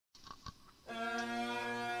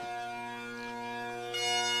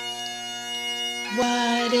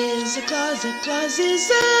What is a clause? A clause is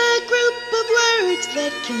a group of words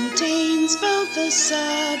that contains both a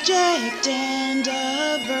subject and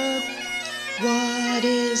a verb. What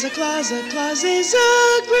is a clause? A clause is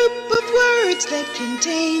a group of words that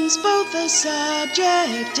contains both a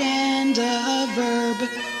subject and a verb.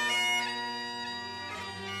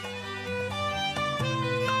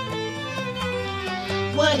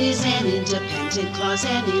 What is an independent clause?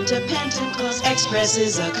 An independent clause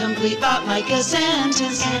expresses a complete thought like a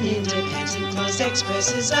sentence. An independent clause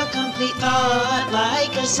expresses a complete thought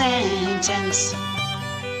like a sentence.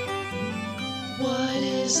 What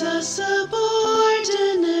is a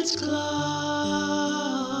subordinate clause?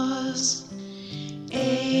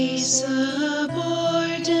 A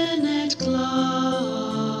subordinate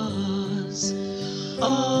clause,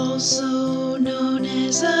 also known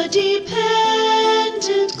as a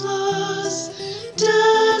dependent clause,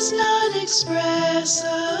 does not express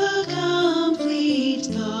a complete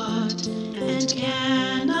thought and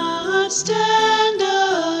cannot stand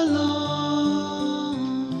alone.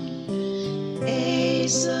 A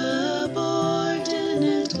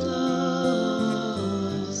subordinate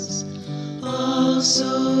clause,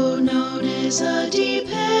 also known as a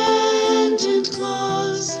dependent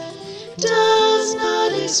clause, does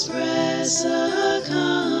not express a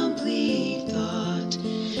complete thought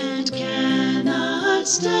and cannot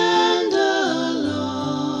stand alone.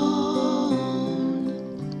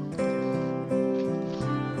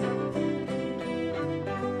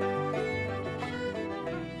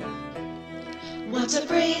 What's a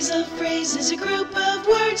phrase? A phrase is a group of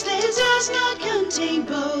words that does not contain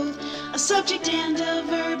both a subject and a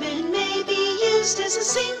verb and may be used as a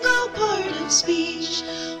single part of speech.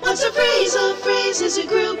 What's a phrase? A phrase is a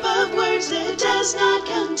group of words that does not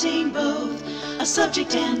contain both a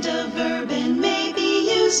subject and a verb and may be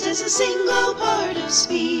used as a single part of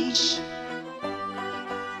speech.